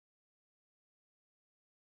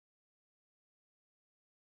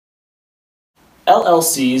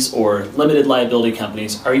LLCs, or limited liability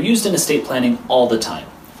companies, are used in estate planning all the time.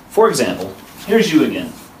 For example, here's you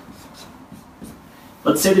again.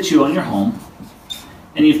 Let's say that you own your home,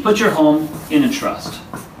 and you've put your home in a trust.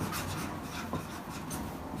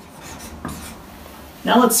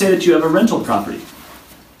 Now let's say that you have a rental property.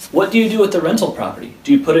 What do you do with the rental property?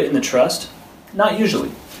 Do you put it in the trust? Not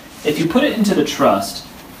usually. If you put it into the trust,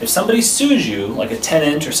 if somebody sues you, like a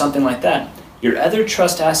tenant or something like that, your other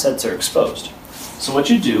trust assets are exposed. So what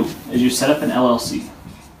you do is you set up an LLC,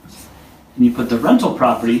 and you put the rental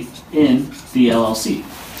property in the LLC.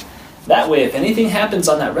 That way, if anything happens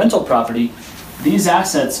on that rental property, these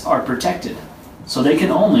assets are protected. So they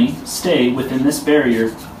can only stay within this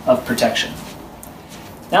barrier of protection.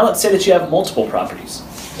 Now let's say that you have multiple properties.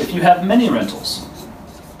 If you have many rentals,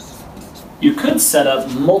 you could set up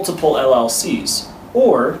multiple LLCs.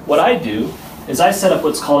 Or what I do is I set up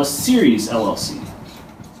what's called a series LLC.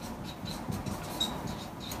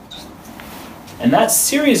 And that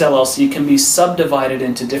series LLC can be subdivided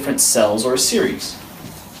into different cells or series.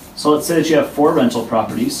 So let's say that you have 4 rental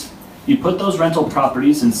properties. You put those rental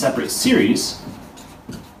properties in separate series,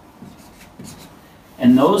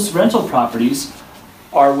 and those rental properties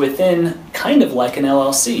are within kind of like an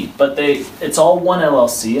LLC, but it's all one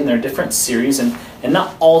LLC and they're different series, and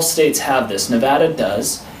not all states have this. Nevada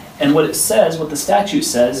does, and what it says, what the statute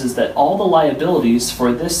says, is that all the liabilities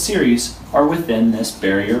for this series are within this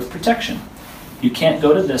barrier of protection. You can't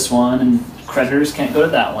go to this one, and creditors can't go to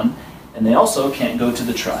that one, and they also can't go to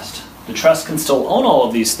the trust. The trust can still own all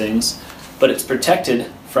of these things, but it's protected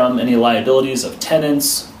from any liabilities of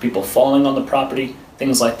tenants, people falling on the property,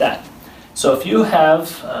 things like that. So if you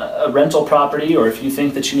have a rental property, or if you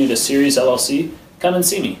think that you need a series LLC, come and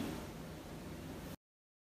see me.